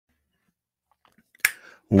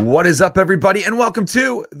What is up, everybody, and welcome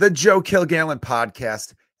to the Joe Kilgallen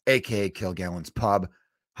podcast, aka Kilgallen's Pub.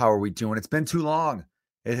 How are we doing? It's been too long.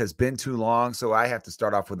 It has been too long, so I have to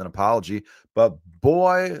start off with an apology. But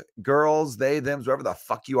boy, girls, they, thems, whoever the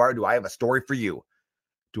fuck you are, do I have a story for you?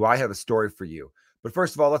 Do I have a story for you? But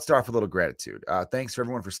first of all, let's start off with a little gratitude. Thanks for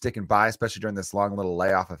everyone for sticking by, especially during this long little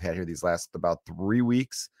layoff I've had here these last about 3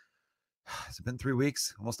 weeks. Has it been 3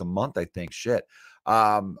 weeks? Almost a month, I think. Shit.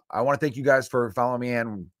 I want to thank you guys for following me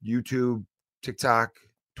on YouTube, TikTok,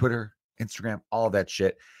 Twitter, Instagram, all of that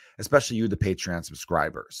shit, especially you, the Patreon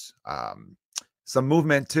subscribers. Some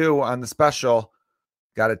movement too on the special.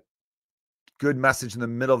 Got a good message in the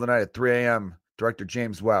middle of the night at 3 a.m. Director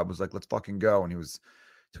James Webb was like, let's fucking go. And he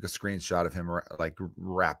took a screenshot of him like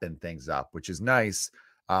wrapping things up, which is nice.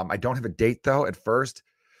 I don't have a date though at first.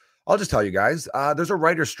 I'll just tell you guys, there's a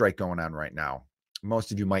writer's strike going on right now.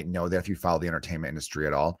 Most of you might know that if you follow the entertainment industry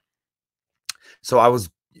at all. So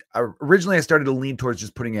originally I started to lean towards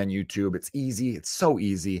just putting it on YouTube. It's easy. It's so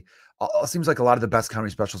easy. It seems like a lot of the best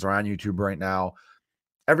comedy specials are on YouTube right now.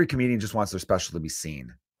 Every comedian just wants their special to be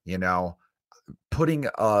seen, you know, putting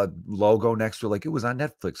a logo next to it, like it was on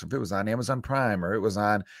Netflix, or if it was on Amazon Prime, or it was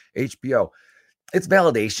on HBO. It's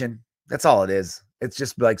validation. That's all it is. It's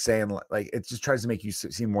just like saying, like, it just tries to make you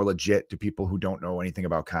seem more legit to people who don't know anything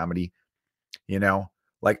about comedy. You know,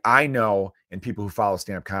 like I know, and people who follow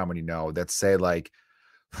stand-up comedy know that, say, like,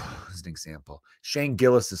 as an example, Shane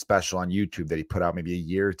Gillis' special on YouTube that he put out maybe a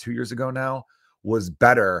year or 2 years ago now was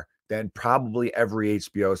better than probably every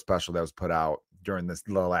HBO special that was put out during the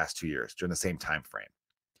last 2 years, during the same time frame.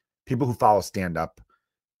 People who follow stand-up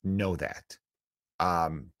know that.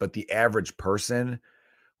 But the average person,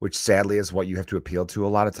 which sadly is what you have to appeal to a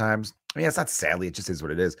lot of times. I mean, it's not sadly, it just is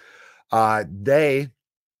what it is. They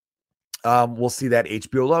will see that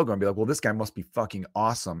HBO logo and be like, well, this guy must be fucking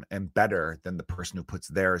awesome and better than the person who puts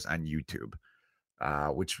theirs on YouTube,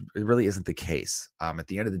 which it really isn't the case. At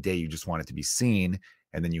the end of the day, you just want it to be seen.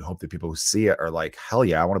 And then you hope that people who see it are like, hell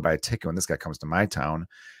yeah, I want to buy a ticket when this guy comes to my town.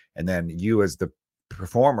 And then you, as the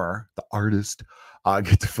performer, the artist,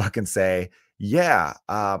 get to fucking say, yeah,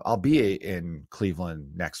 I'll be in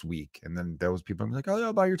Cleveland next week. And then those people are like, oh, yeah,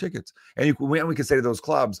 I'll buy your tickets. And we can say to those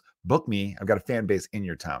clubs, book me. I've got a fan base in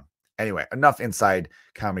your town. Anyway, enough inside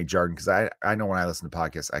comedy jargon, because I know when I listen to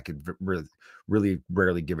podcasts, I could really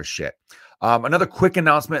rarely give a shit. Another quick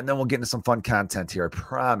announcement, and then we'll get into some fun content here. I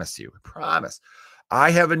promise you. I promise. I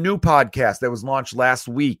have a new podcast that was launched last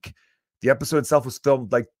week. The episode itself was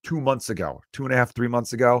filmed like 2 months ago, 2.5, 3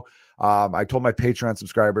 months ago. I told my Patreon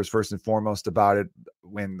subscribers first and foremost about it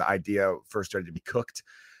when the idea first started to be cooked.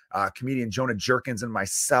 Comedian Jonah Jerkins and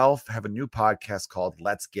myself have a new podcast called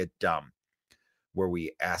Let's Get Dumb, where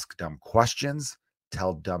we ask dumb questions,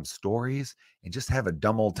 tell dumb stories, and just have a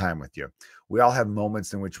dumb old time with you. We all have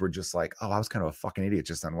moments in which we're just like, oh, I was kind of a fucking idiot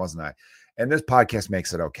just then, wasn't I? And this podcast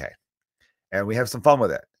makes it okay. And we have some fun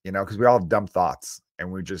with it, you know, because we all have dumb thoughts,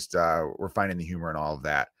 and we're finding the humor in all of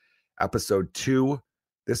that. Episode 2,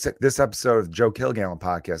 this episode of Joe Kilgallen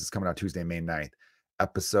podcast is coming out Tuesday, May 9th.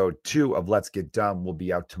 Episode 2 of Let's Get Dumb will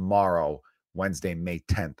be out tomorrow, Wednesday, May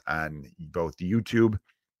 10th, on both YouTube.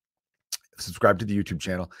 Subscribe to the YouTube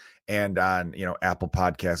channel, and on, you know, Apple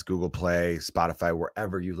Podcasts, Google Play, Spotify,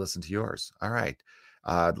 wherever you listen to yours. All right.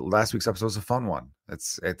 Last week's episode was a fun one.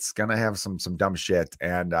 It's gonna have some dumb shit,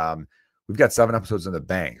 and we've got 7 episodes in the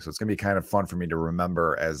bank, so it's gonna be kind of fun for me to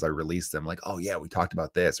remember as I release them. Like, oh yeah, we talked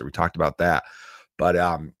about this, or we talked about that. But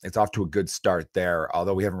it's off to a good start there,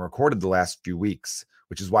 although we haven't recorded the last few weeks,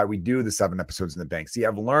 which is why we do the 7 episodes in the bank. See,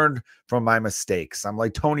 I've learned from my mistakes. I'm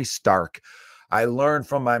like Tony Stark. I learned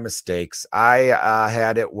from my mistakes. I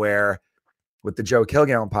had it where with the Joe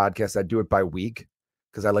Kilgallen podcast, I do it by week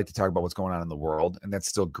because I like to talk about what's going on in the world, and that's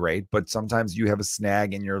still great. But sometimes you have a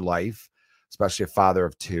snag in your life, especially a father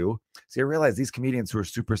of 2. So I realize these comedians who are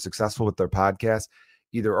super successful with their podcast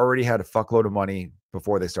either already had a fuckload of money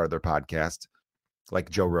before they started their podcast, like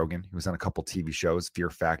Joe Rogan. He was on a couple TV shows, Fear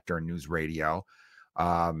Factor and News Radio,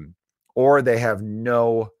 or they have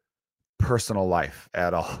no personal life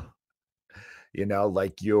at all. You know,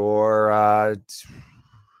 like your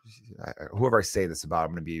whoever I say this about,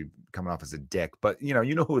 I'm going to be coming off as a dick, but you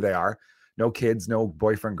know who they are. No kids, no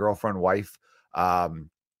boyfriend, girlfriend, wife. And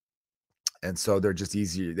so they're just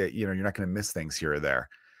easy that, you know, you're not going to miss things here or there.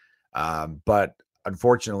 But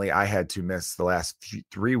unfortunately, I had to miss the last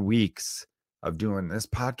 3 weeks of doing this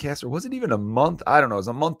podcast, or was it even a month? I don't know. It was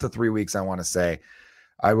a month to 3 weeks, I want to say.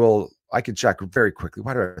 I could check very quickly.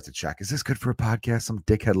 Why do I have to check? Is this good for a podcast? Some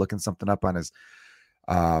dickhead looking something up on his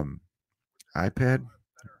iPad.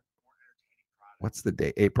 What's the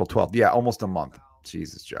date? April 12th. Yeah, almost a month.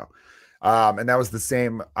 Jesus, Joe. And that was the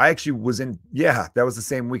same. I actually was that was the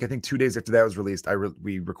same week. I think 2 days after that was released,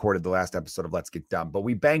 we recorded the last episode of Let's Get Dumb, but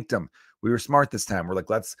we banked them. We were smart this time. We're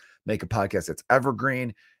like, let's make a podcast that's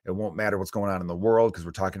evergreen. It won't matter what's going on in the world because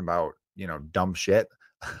we're talking about, dumb shit.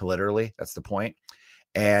 Literally, that's the point.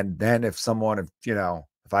 And then if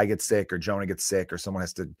I get sick or Jonah gets sick or someone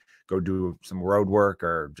has to go do some road work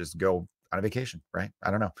or just go on a vacation, right?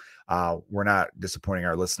 I don't know. We're not disappointing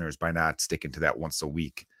our listeners by not sticking to that once a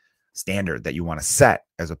week standard that you want to set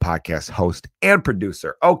as a podcast host and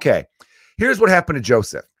producer. Okay, here's what happened to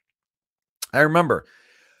Joseph. I remember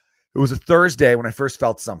it was a Thursday when I first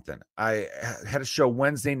felt something. I had a show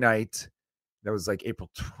Wednesday night. That was like April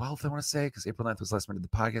 12th, I want to say, because April 9th was last time I did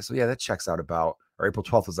the podcast. So yeah, that checks out about, or April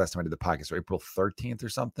 12th was last time I did the podcast, or April 13th or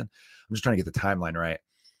something. I'm just trying to get the timeline right.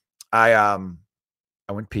 I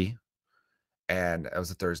went pee, and it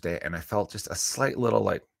was a Thursday, and I felt just a slight little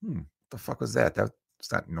like, the fuck was that?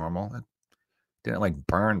 It's not normal. It didn't like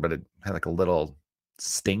burn, but it had like a little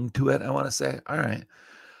sting to it, I want to say. All right.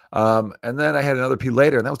 And then I had another pee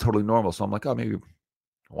later, and that was totally normal. So I'm like, oh, maybe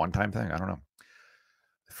one-time thing. I don't know.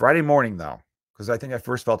 Friday morning, though, because I think I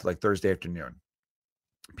first felt it like Thursday afternoon.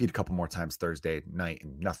 Peed a couple more times Thursday night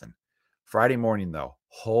and nothing. Friday morning, though,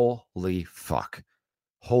 holy fuck.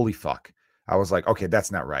 I was like, okay,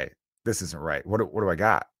 that's not right. This isn't right. What do I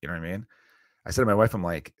got? You know what I mean? I said to my wife, I'm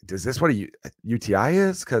like, is this what a UTI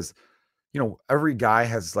is? Because, every guy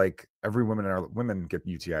has every women get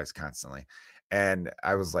UTIs constantly. And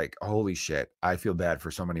I was like, holy shit, I feel bad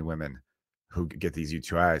for so many women who get these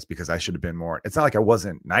UTIs because I should have been more. It's not like I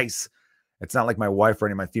wasn't nice. It's not like my wife or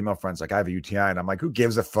any of my female friends, like I have a UTI and I'm like, who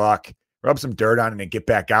gives a fuck? Rub some dirt on it and get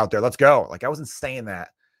back out there. Let's go. Like I wasn't saying that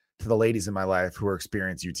to the ladies in my life who are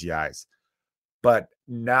experiencing UTIs. But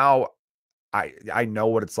now I know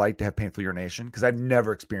what it's like to have painful urination because I've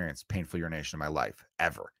never experienced painful urination in my life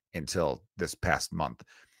ever until this past month.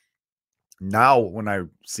 Now, when I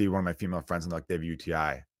see one of my female friends and they have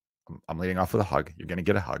UTI, I'm leading off with a hug. You're going to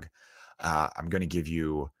get a hug. I'm going to give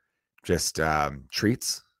you just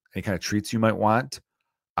treats, any kind of treats you might want.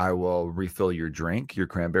 I will refill your drink, your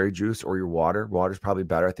cranberry juice or your water. Water's probably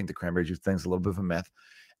better. I think the cranberry juice thing's a little bit of a myth.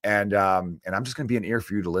 And I'm just going to be an ear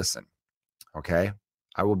for you to listen. Okay.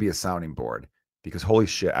 I will be a sounding board because holy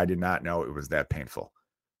shit, I did not know it was that painful.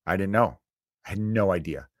 I didn't know. I had no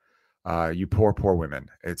idea. You poor women.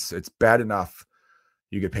 It's bad enough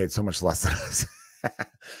you get paid so much less than us.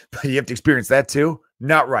 But you have to experience that too?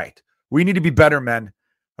 Not right. We need to be better, men.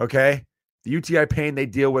 Okay? The UTI pain they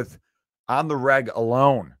deal with on the reg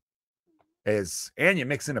alone and you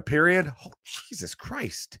mix in a period. Oh, Jesus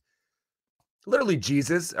Christ. Literally,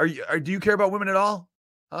 Jesus. Do you care about women at all?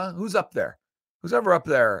 Huh? Who's up there? Who's ever up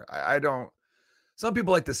there? I don't. Some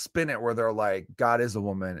people like to spin it where they're like, God is a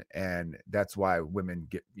woman, and that's why women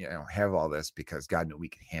have all this because God knew we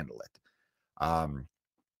could handle it. I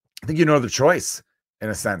think the choice in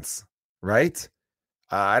a sense, right?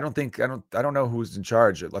 I don't know who's in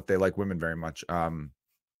charge if they like women very much. I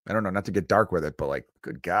don't know, not to get dark with it, but like,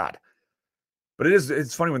 good God. But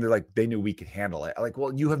it's funny when they're like, they knew we could handle it. Like,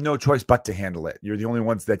 well, you have no choice but to handle it. You're the only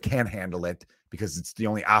ones that can handle it because it's the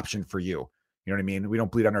only option for you. You know what I mean? We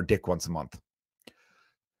don't bleed on our dick once a month.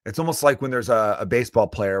 It's almost like when there's a baseball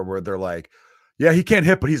player where they're like, yeah, he can't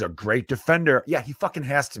hit, but he's a great defender. Yeah, he fucking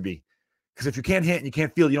has to be. Because if you can't hit and you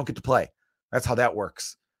can't feel, you don't get to play. That's how that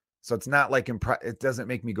works. So it's not like it doesn't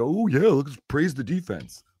make me go, oh, yeah, let's praise the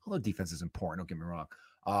defense. Although defense is important, don't get me wrong.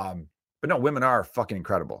 But no, women are fucking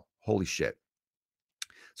incredible. Holy shit.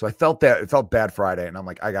 So I felt that. It felt bad Friday, and I'm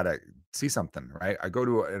like, I got to see something, right? I go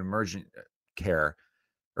to an urgent care.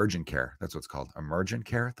 That's what it's called. Emergent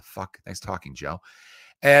care? What the fuck? Nice talking, Joe.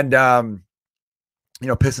 And,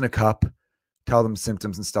 piss in a cup, tell them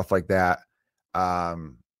symptoms and stuff like that.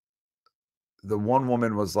 The one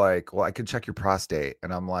woman was like, well, I could check your prostate.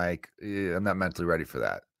 And I'm like, I'm not mentally ready for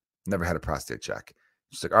that. Never had a prostate check.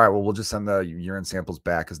 She's like, all right, well, we'll just send the urine samples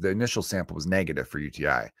back because the initial sample was negative for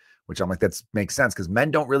UTI, which I'm like, that makes sense because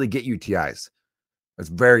men don't really get UTIs. It's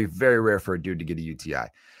very, very rare for a dude to get a UTI.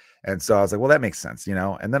 And so I was like, well, that makes sense,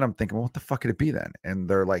 And then I'm thinking, well, what the fuck could it be then? And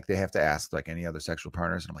they're like, they have to ask like any other sexual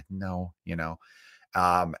partners. And I'm like, no,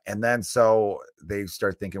 And then so they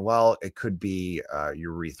start thinking, well, it could be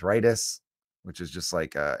urethritis, which is just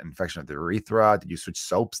like an infection of the urethra. Did you switch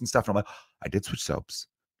soaps and stuff? And I'm like, I did switch soaps.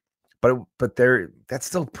 But that's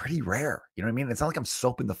still pretty rare. You know what I mean? It's not like I'm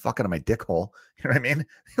soaping the fuck out of my dick hole. You know what I mean?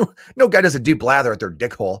 No guy does a deep lather at their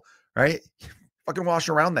dick hole, right? Fucking wash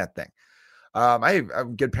around that thing. I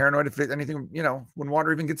get paranoid if anything, when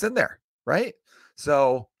water even gets in there, right?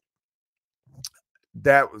 So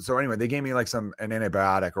so anyway, they gave me like an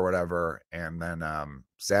antibiotic or whatever. And then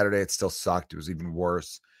Saturday it still sucked. It was even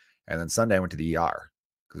worse. And then Sunday I went to the ER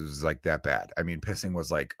because it was like that bad. I mean, pissing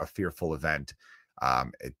was like a fearful event.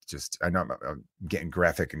 It just, I know I'm getting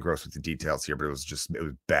graphic and gross with the details here, but it was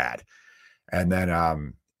bad. And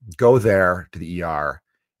then go there to the ER,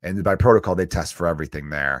 and by protocol, they test for everything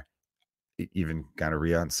there, even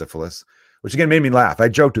gonorrhea and syphilis, which again made me laugh. I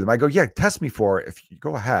joked with them. I go, yeah, test me for it. If you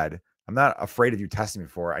go ahead, I'm not afraid of you testing me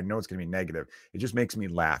for it. I know it's going to be negative. It just makes me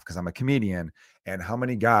laugh because I'm a comedian. And how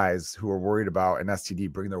many guys who are worried about an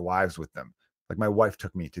STD bring their wives with them? Like my wife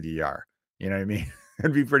took me to the ER. You know what I mean?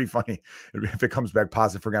 It'd be pretty funny if it comes back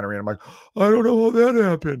positive for gonorrhea. I'm like, I don't know how that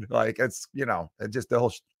happened. Like it's, it just, the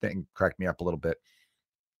whole thing cracked me up a little bit.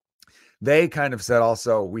 They kind of said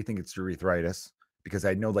also, we think it's urethritis because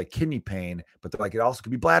I know like kidney pain, but they're like, it also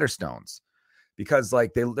could be bladder stones because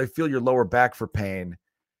like they feel your lower back for pain.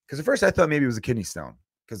 Because at first I thought maybe it was a kidney stone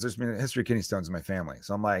because there's been a history of kidney stones in my family.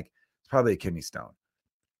 So I'm like, it's probably a kidney stone.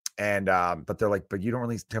 And, but they're like, but you don't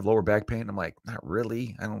really have lower back pain. I'm like, not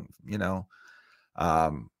really. I don't,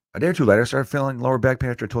 a day or two later, I started feeling lower back pain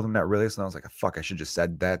after I told them not really. So I was like, fuck, I should just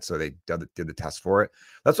said that. So they did the test for it.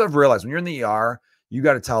 That's what I've realized. When you're in the ER, you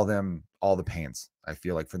got to tell them all the pains. I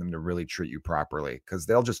feel like for them to really treat you properly because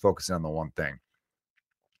they'll just focus on the one thing.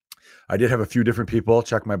 I did have a few different people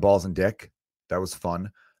check my balls and dick. That was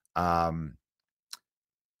fun. Because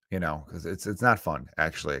it's not fun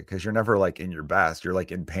actually, because you're never like in your best. You're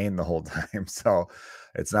like in pain the whole time. So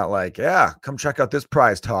it's not like, yeah, come check out this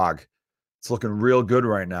prized hog. It's looking real good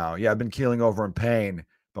right now. Yeah, I've been keeling over in pain,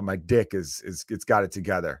 but my dick it's got it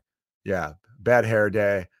together. Yeah, bad hair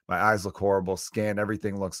day. My eyes look horrible. Skin,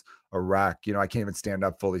 everything looks a wreck. I can't even stand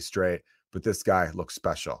up fully straight, but this guy looks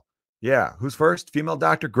special. Yeah, who's first? Female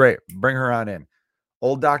doctor? Great. Bring her on in.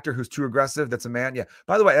 Old doctor who's too aggressive? That's a man? Yeah.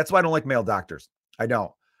 By the way, that's why I don't like male doctors. I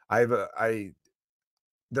don't.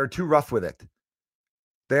 They're too rough with it.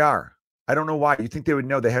 They are. I don't know why. You think they would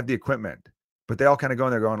know they have the equipment, but they all kind of go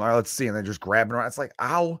in there going, all right, let's see. And they're just grabbing around. It's like,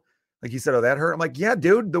 ow. Like you said, oh, that hurt. I'm like, yeah,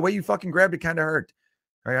 dude, the way you fucking grabbed it kind of hurt.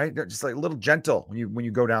 All right. They're just like a little gentle when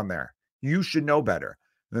you go down there. You should know better.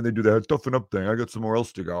 And then they do that toughen up thing. I got somewhere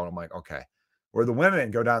else to go. And I'm like, okay. Where the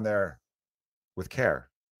women go down there with care,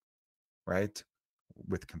 right?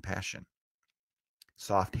 With compassion.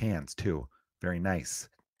 Soft hands too. Very nice.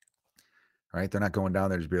 Right? They're not going down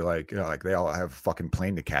there to be like, like they all have a fucking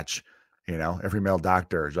plane to catch. Every male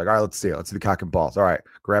doctor is like, all right, let's see the cock and balls. All right,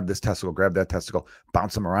 grab this testicle, grab that testicle,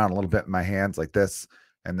 bounce them around a little bit in my hands like this.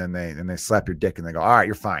 And then they slap your dick and they go, all right,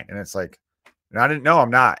 you're fine. And it's like, and I didn't know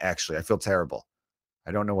I'm not actually. I feel terrible.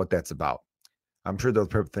 I don't know what that's about. I'm sure those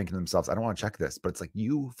people thinking to themselves, I don't want to check this, but it's like,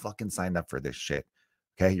 you fucking signed up for this shit.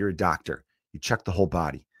 Okay. You're a doctor. You check the whole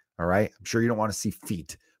body. All right. I'm sure you don't want to see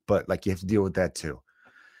feet, but like you have to deal with that too.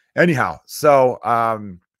 Anyhow, so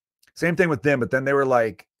same thing with them, but then they were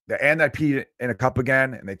like, and I peed in a cup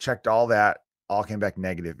again, and they checked all that, all came back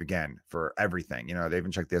negative again for everything. They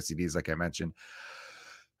even checked the STDs, like I mentioned.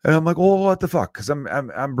 And I'm like, well, what the fuck? Because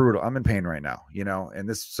I'm brutal. I'm in pain right now, and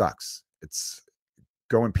this sucks. It's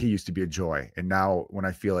going pee used to be a joy, and now when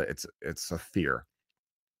I feel it, it's a fear.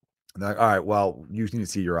 And they're like, all right, well, you need to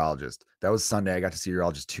see a urologist. That was Sunday. I got to see a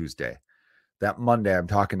urologist Tuesday. That Monday, I'm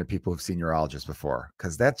talking to people who've seen urologists before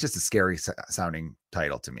because that's just a scary sounding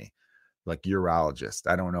title to me. Like urologist.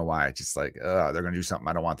 I don't know why. It's just like, they're going to do something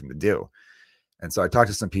I don't want them to do. And so I talked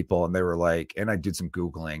to some people and they were like, and I did some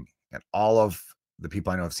Googling, and all of the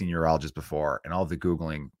people I know have seen urologists before, and all of the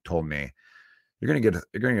Googling told me, you're going to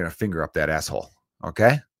get a finger up that asshole.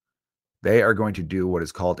 Okay. They are going to do what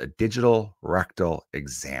is called a digital rectal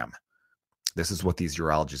exam. This is what these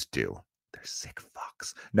urologists do. They're sick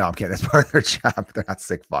fucks. No, I'm kidding. That's part of their job. They're not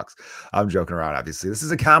sick fucks. I'm joking around, obviously. This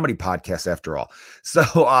is a comedy podcast after all.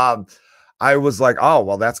 So I was like, oh,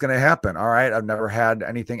 well, that's going to happen. All right. I've never had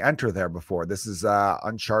anything enter there before. This is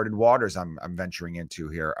uncharted waters I'm venturing into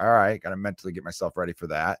here. All right. Got to mentally get myself ready for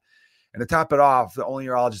that. And to top it off, the only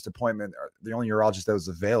urologist appointment, or the only urologist that was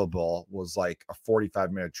available was like a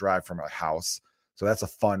 45-minute drive from a house. So that's a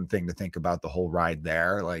fun thing to think about, the whole ride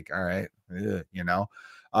there. Like, all right,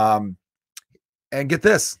 and get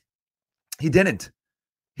this, he didn't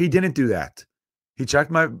do that. He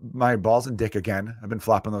checked my balls and dick again. I've been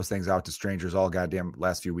flopping those things out to strangers all goddamn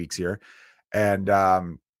last few weeks here. And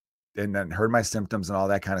then heard my symptoms and all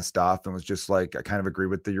that kind of stuff. And was just like, I kind of agree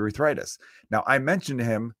with the urethritis. Now I mentioned to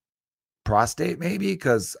him prostate maybe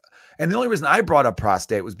and the only reason I brought up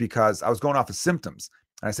prostate was because I was going off of symptoms.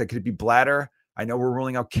 And I said, could it be bladder? I know we're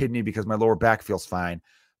ruling out kidney because my lower back feels fine,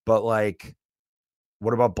 but like,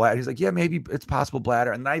 what about bladder? He's like, yeah, maybe it's possible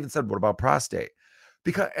bladder. And I even said, what about prostate?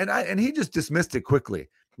 because, and he just dismissed it quickly.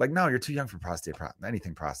 Like, no, you're too young for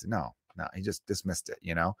anything prostate. No, he just dismissed it,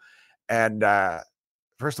 And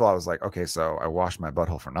first of all, I was like, okay, so I washed my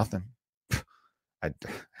butthole for nothing.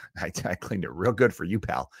 I cleaned it real good for you,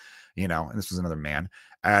 pal, and this was another man.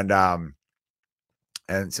 And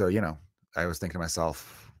so, I was thinking to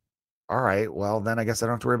myself, all right, well, then I guess I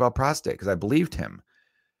don't have to worry about prostate because I believed him.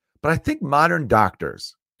 But I think modern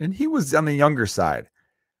doctors, and he was on the younger side,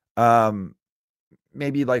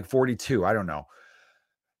 maybe like 42, I don't know.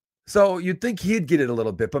 So you'd think he'd get it a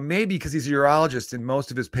little bit, but maybe because he's a urologist and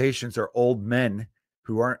most of his patients are old men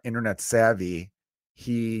who aren't internet savvy,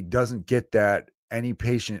 he doesn't get that any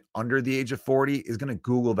patient under the age of 40 is going to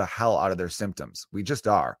Google the hell out of their symptoms. We just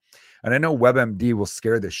are. And I know WebMD will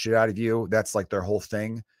scare the shit out of you. That's like their whole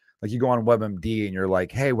thing. Like you go on WebMD and you're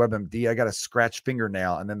like, hey, WebMD, I got a scratch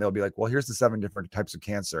fingernail. And then they'll be like, well, here's the 7 different types of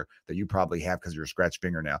cancer that you probably have because you're a scratch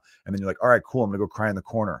fingernail. And then you're like, all right, cool. I'm going to go cry in the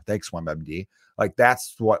corner. Thanks, WebMD. Like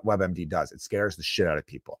that's what WebMD does. It scares the shit out of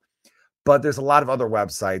people. But there's a lot of other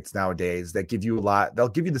websites nowadays that give you a lot. They'll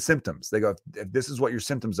give you the symptoms. They go, if this is what your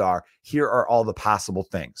symptoms are, here are all the possible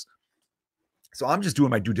things. So I'm just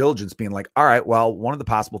doing my due diligence being like, all right, well, one of the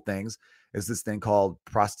possible things is this thing called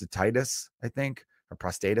prostatitis, I think, or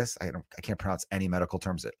prostatis. I can't pronounce any medical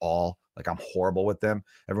terms at all. Like I'm horrible with them.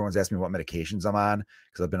 Everyone's asking me what medications I'm on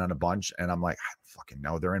because I've been on a bunch and I'm like, I don't fucking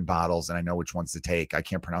know. They're in bottles and I know which ones to take. I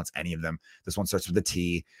can't pronounce any of them. This one starts with a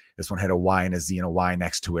T. This one had a Y and a Z and a Y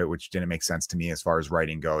next to it, which didn't make sense to me as far as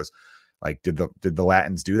writing goes. Like, did the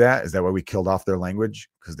Latins do that? Is that why we killed off their language?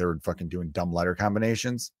 Because they were fucking doing dumb letter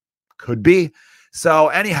combinations? Could be. So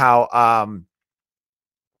anyhow,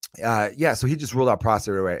 so he just ruled out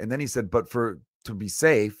prostate right away. And then he said, but to be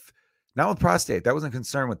safe, not with prostate, that wasn't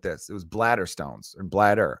concerned with this. It was bladder stones and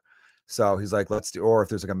bladder. So he's like, let's do, or if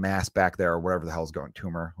there's like a mass back there or whatever the hell's going,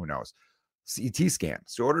 tumor, who knows? CT scan.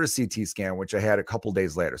 So I ordered a CT scan, which I had a couple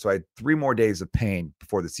days later. So I had 3 more days of pain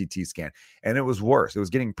before the CT scan. And it was worse. It was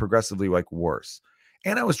getting progressively like worse.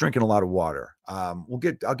 And I was drinking a lot of water. I'll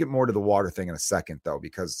get more to the water thing in a second though,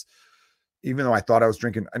 because even though I thought I was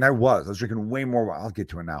drinking, and I was drinking way more. I'll get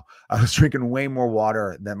to it now. I was drinking way more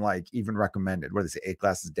water than like even recommended. What did they say? 8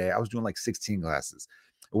 glasses a day. I was doing like 16 glasses.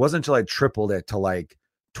 It wasn't until I tripled it to like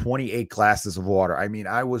 28 glasses of water. I mean,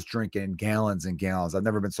 I was drinking gallons and gallons. I've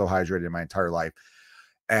never been so hydrated in my entire life.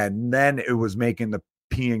 And then it was making the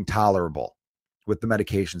peeing tolerable with the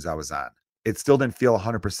medications I was on. It still didn't feel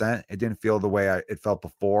 100%. It didn't feel the way it felt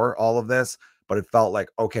before all of this, but it felt like,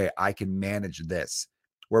 okay, I can manage this.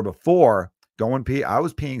 Where before going pee, I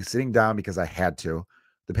was peeing sitting down because I had to.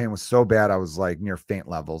 The pain was so bad, I was like near faint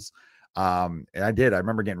levels. And I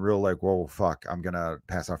remember getting real like, whoa, fuck, I'm going to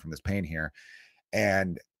pass out from this pain here.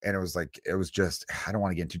 And it was just, I don't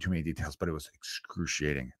want to get into too many details, but it was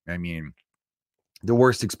excruciating. I mean, the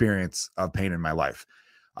worst experience of pain in my life,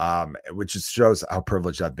 which just shows how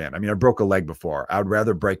privileged I've been. I mean, I broke a leg before. I would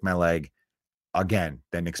rather break my leg again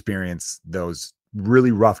than experience those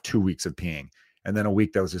really rough 2 weeks of peeing. And then a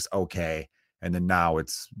week that was just okay. And then now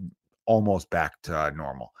it's almost back to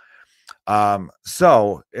normal.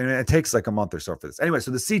 So, and it takes like a month or so for this. Anyway, so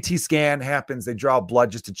the CT scan happens. They draw blood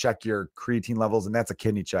just to check your creatine levels. And that's a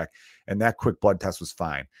kidney check. And that quick blood test was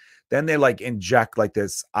fine. Then they like inject like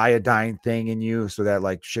this iodine thing in you so that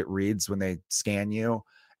like shit reads when they scan you.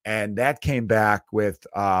 And that came back with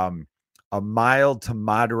a mild to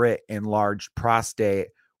moderate enlarged prostate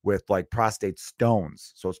with like prostate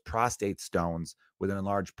stones. So it's prostate stones with an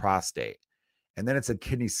enlarged prostate. And then it said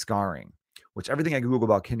kidney scarring, which everything I Google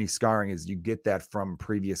about kidney scarring is you get that from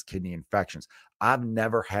previous kidney infections. I've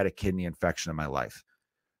never had a kidney infection in my life,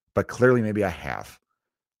 but clearly maybe I have.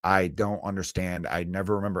 I don't understand. I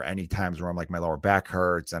never remember any times where I'm like, my lower back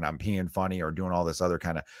hurts and I'm peeing funny or doing all this other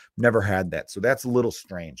kind of, never had that. So that's a little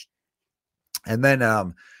strange. And then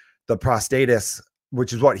the prostatitis,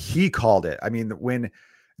 which is what he called it. I mean, when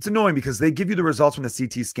it's annoying because they give you the results from the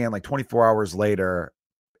CT scan like 24 hours later,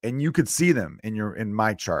 and you could see them in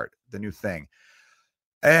my chart, the new thing.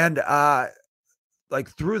 And like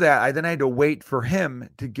through that, I then had to wait for him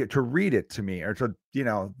to read it to me, or to,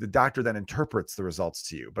 the doctor then interprets the results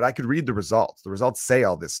to you. But I could read the results. The results say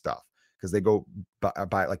all this stuff because they go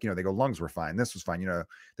by like, they go, lungs were fine. This was fine.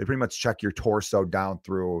 They pretty much check your torso down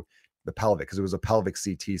through the pelvic because it was a pelvic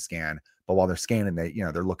CT scan. But while they're scanning,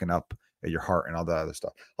 they're looking up at your heart and all the other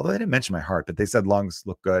stuff. Although they didn't mention my heart, but they said lungs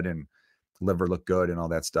look good and liver look good and all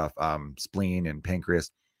that stuff. Spleen and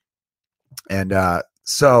pancreas. And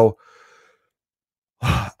so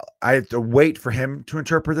I have to wait for him to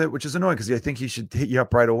interpret it, which is annoying because I think he should hit you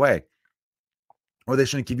up right away. Or they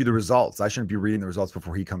shouldn't give you the results. I shouldn't be reading the results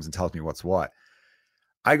before he comes and tells me what's what.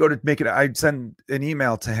 I go to make it. I send an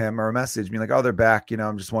email to him or a message being like, "Oh, they're back.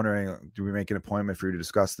 I'm just wondering, do we make an appointment for you to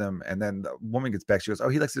discuss them?" And then the woman gets back. She goes, "Oh,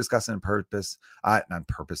 he likes to discuss it in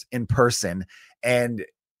person." And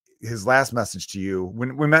his last message to you,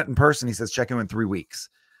 when we met in person, he says, "Check in 3 weeks."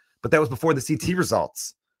 But that was before the CT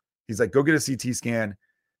results. He's like, "Go get a CT scan."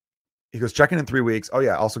 He goes, "Check in 3 weeks." Oh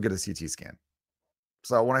yeah, also get a CT scan.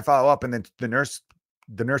 So when I follow up, and then the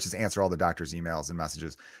nurses answer all the doctor's emails and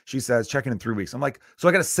messages. She says, check in 3 weeks. I'm like, so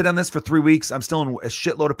I got to sit on this for 3 weeks. I'm still in a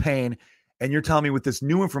shitload of pain. And you're telling me with this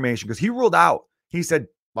new information, because he ruled out, he said,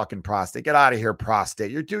 fucking prostate, get out of here,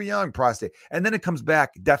 prostate. You're too young, prostate. And then it comes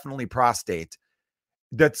back, definitely prostate.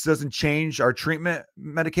 That doesn't change our treatment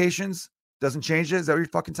medications. Doesn't change it. Is that what you're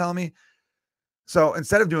fucking telling me? So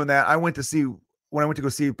instead of doing that, when I went to go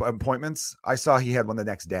see appointments, I saw he had one the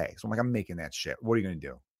next day. So I'm like, I'm making that shit. What are you going to do?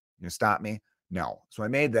 You gonna stop me? No. So I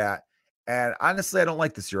made that. And honestly, I don't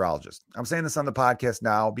like this urologist. I'm saying this on the podcast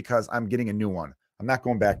now because I'm getting a new one. I'm not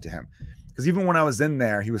going back to him. Because even when I was in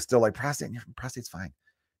there, he was still like, prostate's fine.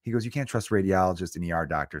 He goes, you can't trust radiologists and ER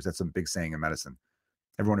doctors. That's a big saying in medicine.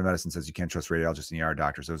 Everyone in medicine says you can't trust radiologists and ER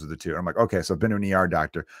doctors. Those are the two. And I'm like, okay, so I've been to an ER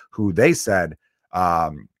doctor who they said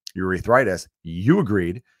urethritis. You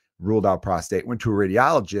agreed, ruled out prostate. Went to a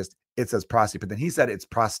radiologist. It says prostate, but then he said it's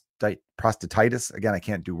prostatitis. Again, I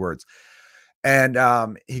can't do words. And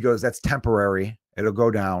he goes, that's temporary. It'll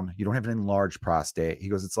go down. You don't have an enlarged prostate. He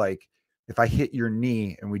goes, it's like if I hit your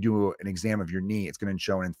knee and we do an exam of your knee, it's going to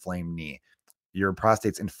show an inflamed knee. Your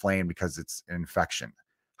prostate's inflamed because it's an infection.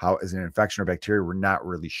 How is it an infection or bacteria? We're not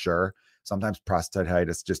really sure. Sometimes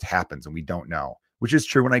prostatitis just happens and we don't know, which is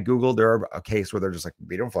true. When I Googled, there are a case where they're just like,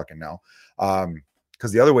 we don't fucking know.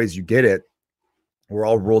 Because the other ways you get it were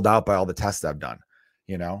all ruled out by all the tests I've done.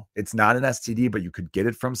 It's not an STD, but you could get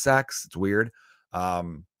it from sex. It's weird.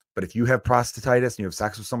 But if you have prostatitis and you have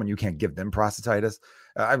sex with someone, you can't give them prostatitis.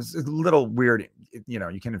 I was a little weird.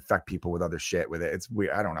 You can infect people with other shit with it. It's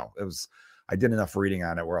weird. I don't know. I did enough reading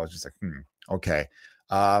on it where I was just like, okay.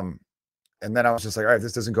 And then I was just like, all right, if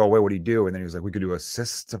this doesn't go away, what do you do? And then he was like, we could do a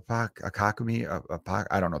cystocomy,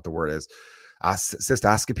 I don't know what the word is,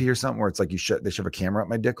 cystoscopy or something, where it's like they shove a camera up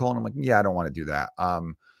my dick hole. And I'm like, yeah, I don't want to do that.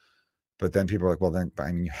 But then people are like, well, then,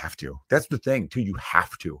 I mean, you have to. That's the thing, too. You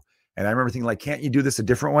have to. And I remember thinking, like, can't you do this a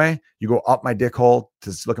different way? You go up my dick hole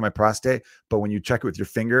to look at my prostate, but when you check it with your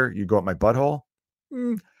finger, you go up my butthole.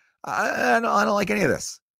 I don't like any of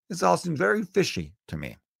this. This all seems very fishy to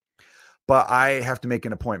me. But I have to make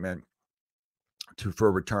an appointment for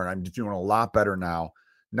a return. I'm doing a lot better now.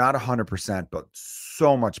 Not 100%, but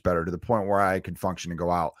so much better, to the point where I can function and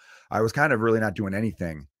go out. I was kind of really not doing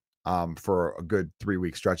anything for a good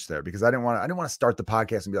 3-week stretch there, because I didn't want to start the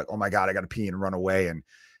podcast and be like, oh my God, I got to pee and run away and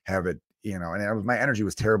have it, and my energy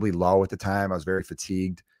was terribly low at the time. I was very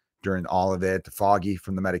fatigued during all of it, foggy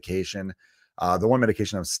from the medication. The one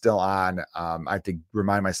medication I'm still on, I have to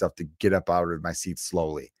remind myself to get up out of my seat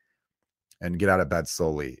slowly and get out of bed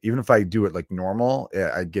slowly. Even if I do it like normal,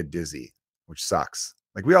 I get dizzy, which sucks.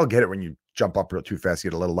 Like we all get it when you jump up real too fast, you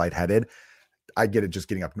get a little lightheaded. I get it just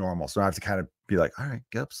getting up normal. So I have to kind of be like, all right,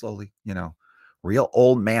 get up slowly, real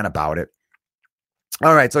old man about it.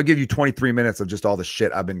 All right. So I'll give you 23 minutes of just all the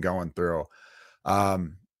shit I've been going through.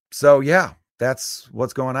 So yeah, that's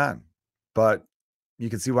what's going on. But you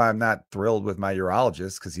can see why I'm not thrilled with my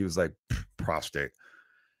urologist, because he was like, prostate,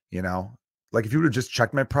 like if you would have just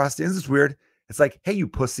checked my prostate, isn't this weird? It's like, hey, you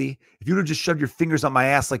pussy, if you would have just shoved your fingers on my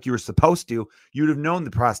ass like you were supposed to, you would have known the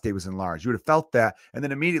prostate was enlarged. You would have felt that and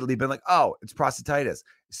then immediately been like, oh, it's prostatitis.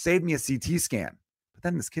 Save me a CT scan. But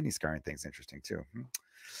then this kidney scarring thing's interesting too.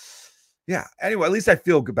 Yeah. Anyway, at least I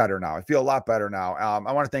feel better now. I feel a lot better now.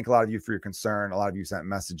 I want to thank a lot of you for your concern. A lot of you sent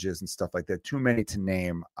messages and stuff like that. Too many to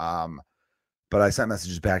name. But I sent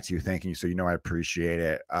messages back to you thanking you. So, I appreciate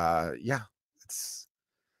it. Yeah,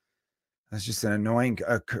 that's just an annoying,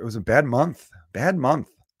 it was a bad month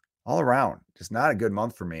all around. Just not a good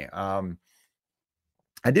month for me.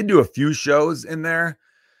 I did do a few shows in there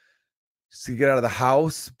just to get out of the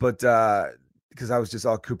house, but because I was just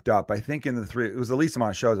all cooped up. I think it was the least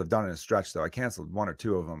amount of shows I've done in a stretch, though. I canceled one or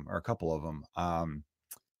two of them, or a couple of them.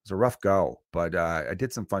 It was a rough go, but I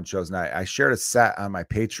did some fun shows, and I shared a set on my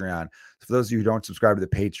Patreon. So for those of you who don't subscribe to the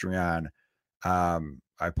Patreon,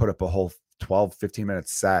 I put up a whole 12-15 minute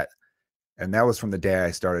set. And that was from the day I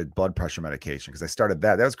started blood pressure medication, because I started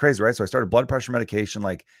that. That was crazy, right? So I started blood pressure medication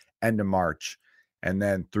like end of March. And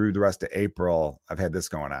then through the rest of April, I've had this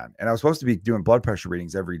going on. And I was supposed to be doing blood pressure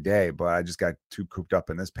readings every day, but I just got too cooped up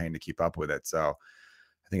in this pain to keep up with it. So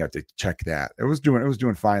I think I have to check that. It was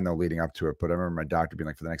doing fine though leading up to it. But I remember my doctor being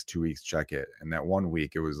like, for the next 2 weeks, check it. And that 1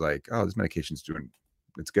 week, it was like, oh, this medication's doing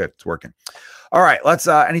it's good. It's working. All right. Let's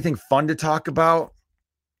anything fun to talk about?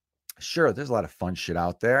 Sure. There's a lot of fun shit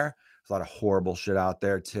out there. There's a lot of horrible shit out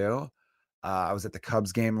there too. I was at the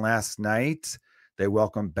Cubs game last night. They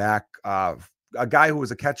welcomed back a guy who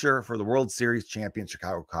was a catcher for the World Series champion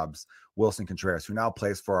Chicago Cubs, Wilson Contreras, who now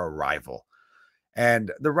plays for a rival.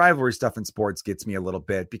 And the rivalry stuff in sports gets me a little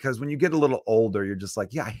bit because when you get a little older, you're just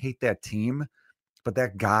like, yeah, I hate that team. But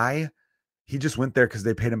that guy, he just went there because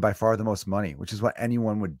they paid him by far the most money, which is what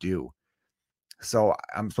anyone would do. So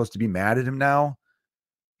I'm supposed to be mad at him now.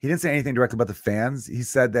 He didn't say anything directly about the fans. He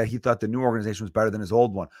said that he thought the new organization was better than his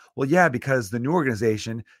old one. Well, yeah, because the new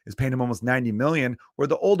organization is paying him almost $90 million, where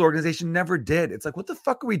the old organization never did. It's like, what the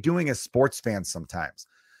fuck are we doing as sports fans sometimes?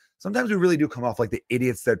 Sometimes we really do come off like the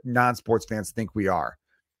idiots that non-sports fans think we are.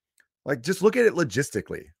 Like, just look at it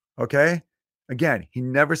logistically, okay? Again, he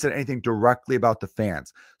never said anything directly about the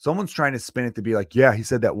fans. Someone's trying to spin it to be like, yeah, he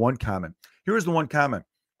said that one comment. Here's the one comment.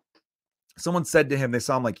 Someone said to him, they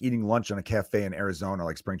saw him like eating lunch on a cafe in Arizona,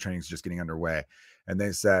 like spring training is just getting underway. And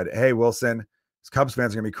they said, hey, Wilson, Cubs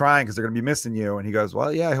fans are going to be crying because they're going to be missing you. And he goes,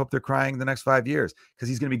 well, yeah, I hope they're crying the next 5 years because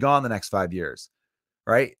he's going to be gone the next 5 years,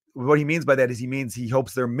 right? What he means by that is he means he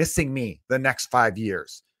hopes they're missing me the next 5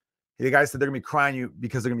 years. The guy said they're going to be crying you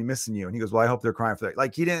because they're going to be missing you. And he goes, well, I hope they're crying for that.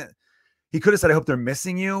 Like he could have said, I hope they're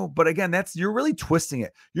missing you. But again, you're really twisting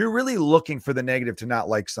it. You're really looking for the negative to not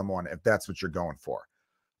like someone if that's what you're going for.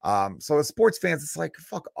 So as sports fans, it's like,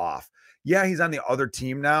 fuck off. Yeah, he's on the other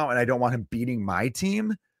team now, and I don't want him beating my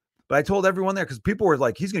team. But I told everyone there because people were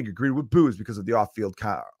like, he's going to get greeted with boos because of the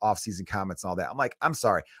off-season comments and all that. I'm like, I'm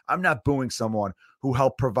sorry. I'm not booing someone who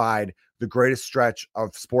helped provide the greatest stretch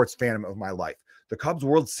of sports fandom of my life. The Cubs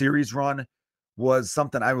World Series run was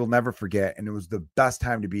something I will never forget, and it was the best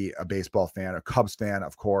time to be a baseball fan, a Cubs fan,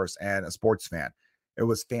 of course, and a sports fan. It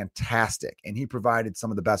was fantastic, and he provided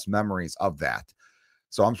some of the best memories of that.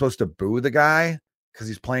 So I'm supposed to boo the guy because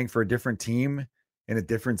he's playing for a different team in a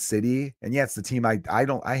different city. And yeah, it's the team I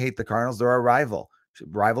hate the Cardinals. They're our rival.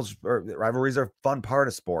 Rivalries are a fun part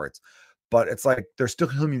of sports, but it's like they're still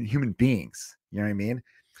human beings. You know what I mean?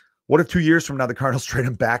 What if 2 years from now the Cardinals trade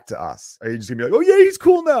him back to us? Are you just gonna be like, oh yeah, he's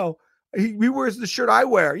cool now. He wears the shirt I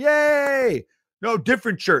wear. Yay! No,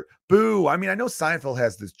 different shirt. Boo. I mean, I know Seinfeld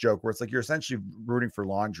has this joke where it's like you're essentially rooting for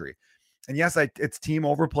laundry. And yes, it's team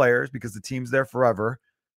over players because the team's there forever.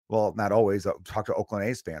 Well, not always. I'll talk to Oakland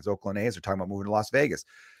A's fans. Oakland A's are talking about moving to Las Vegas.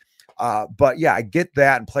 But yeah, I get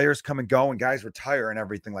that. And players come and go and guys retire and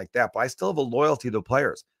everything like that. But I still have a loyalty to the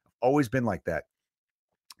players. I've always been like that.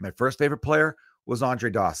 My first favorite player was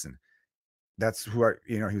Andre Dawson. That's who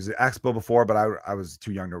he was an Expo before, but I was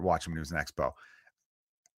too young to watch him when he was an Expo.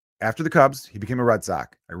 After the Cubs, he became a Red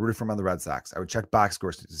Sox. I rooted for him on the Red Sox. I would check box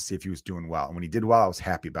scores to see if he was doing well. And when he did well, I was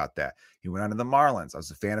happy about that. He went on to the Marlins. I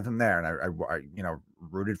was a fan of him there, and I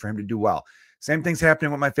rooted for him to do well. Same thing's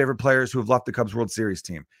happening with my favorite players who have left the Cubs World Series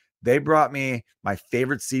team. They brought me my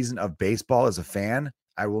favorite season of baseball as a fan.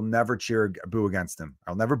 I will never boo against them.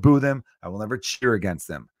 I'll never boo them. I will never cheer against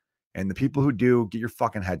them. And the people who do, get your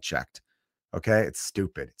fucking head checked. Okay? It's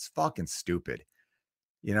stupid. It's fucking stupid.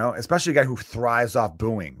 You know, especially a guy who thrives off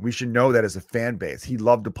booing. We should know that as a fan base. He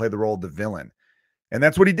loved to play the role of the villain. And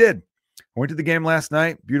that's what he did. I went to the game last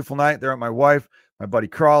night. Beautiful night there with my wife, my buddy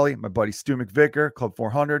Crawley, my buddy Stu McVicker, Club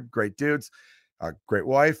 400. Great dudes. Great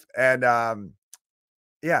wife. And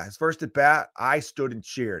yeah, his first at bat, I stood and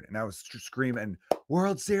cheered. And I was screaming,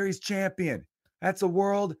 World Series champion. That's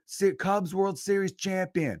a Cubs World Series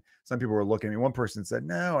champion. Some people were looking at me. One person said,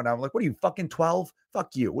 no. And I'm like, what are you, fucking 12?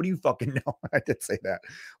 Fuck you. What do you fucking know? I did say that,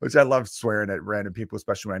 which I love swearing at random people,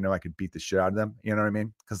 especially when I know I could beat the shit out of them. You know what I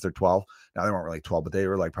mean? Because they're 12. Now, they weren't really 12, but they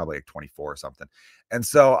were like probably like 24 or something. And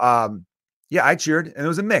so, yeah, I cheered. And it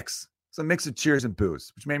was a mix. It's a mix of cheers and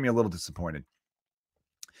boos, which made me a little disappointed.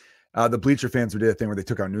 The Bleacher fans who did a thing where they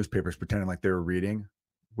took out newspapers pretending like they were reading,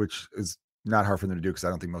 which is not hard for them to do because I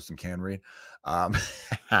don't think most of them can read.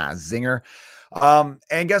 Zinger.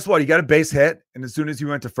 And guess what? He got a base hit. And as soon as he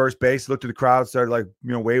went to first base, he looked at the crowd, started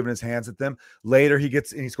waving his hands at them. Later,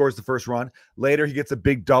 he scores the first run. Later, he gets a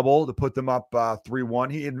big double to put them up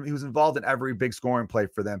 3-1. He was involved in every big scoring play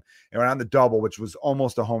for them. And on the double, which was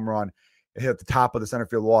almost a home run, it hit the top of the center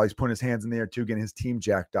field wall. He's putting his hands in the air too, getting his team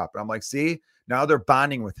jacked up. And I'm like, see, now they're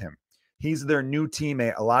bonding with him. He's their new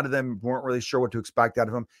teammate. A lot of them weren't really sure what to expect out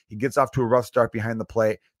of him. He gets off to a rough start behind the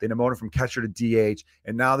plate. They demote him from catcher to DH.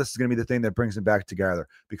 And now this is going to be the thing that brings him back together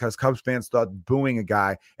because Cubs fans thought booing a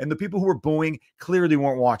guy. And the people who were booing clearly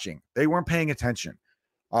weren't watching. They weren't paying attention.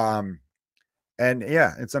 And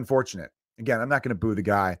yeah, it's unfortunate. Again, I'm not going to boo the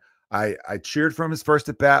guy. I cheered from his first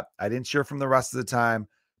at bat. I didn't cheer from the rest of the time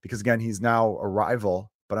because, again, he's now a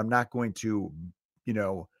rival. But I'm not going to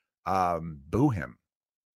boo him.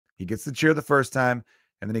 He gets the cheer the first time,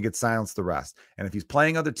 and then he gets silenced the rest. And if he's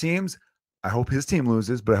playing other teams, I hope his team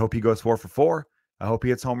loses, but I hope he goes 4 for 4. I hope he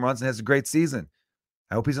hits home runs and has a great season.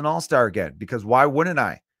 I hope he's an all-star again, because why wouldn't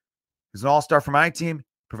I? He's an all-star for my team,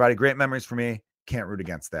 provided great memories for me. Can't root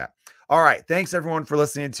against that. All right. Thanks, everyone, for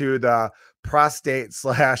listening to the prostate /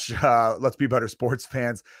 Let's Be Better Sports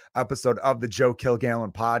Fans episode of the Joe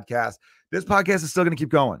Kilgallen podcast. This podcast is still going to keep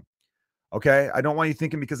going. Okay. I don't want you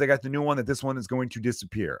thinking because I got the new one that this one is going to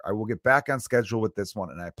disappear. I will get back on schedule with this one,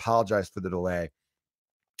 and I apologize for the delay.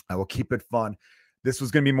 I will keep it fun. This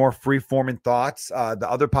was going to be more free-forming thoughts. The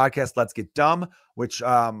other podcast, Let's Get Dumb, which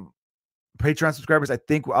Patreon subscribers, I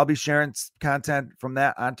think I'll be sharing content from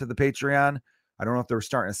that onto the Patreon. I don't know if they're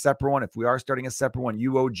starting a separate one. If we are starting a separate one,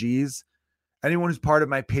 UOGs, anyone who's part of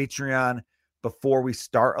my Patreon before we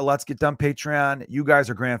start a Let's Get Dumb Patreon, you guys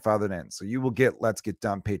are grandfathered in. So you will get Let's Get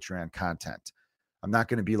Dumb Patreon content. I'm not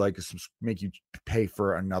going to be like, make you pay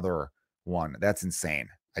for another one. That's insane.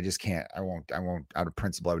 I just can't. I won't out of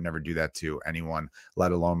principle. I would never do that to anyone,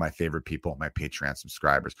 let alone my favorite people, my Patreon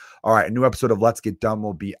subscribers. All right. A new episode of Let's Get Dumb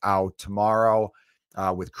will be out tomorrow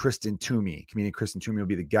with Kristen Toomey. Comedian Kristen Toomey will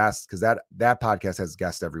be the guest, because that podcast has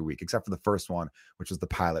guests every week, except for the first one, which was the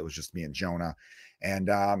pilot, was just me and Jonah. And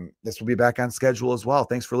this will be back on schedule as well.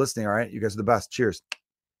 Thanks for listening. All right. You guys are the best. Cheers.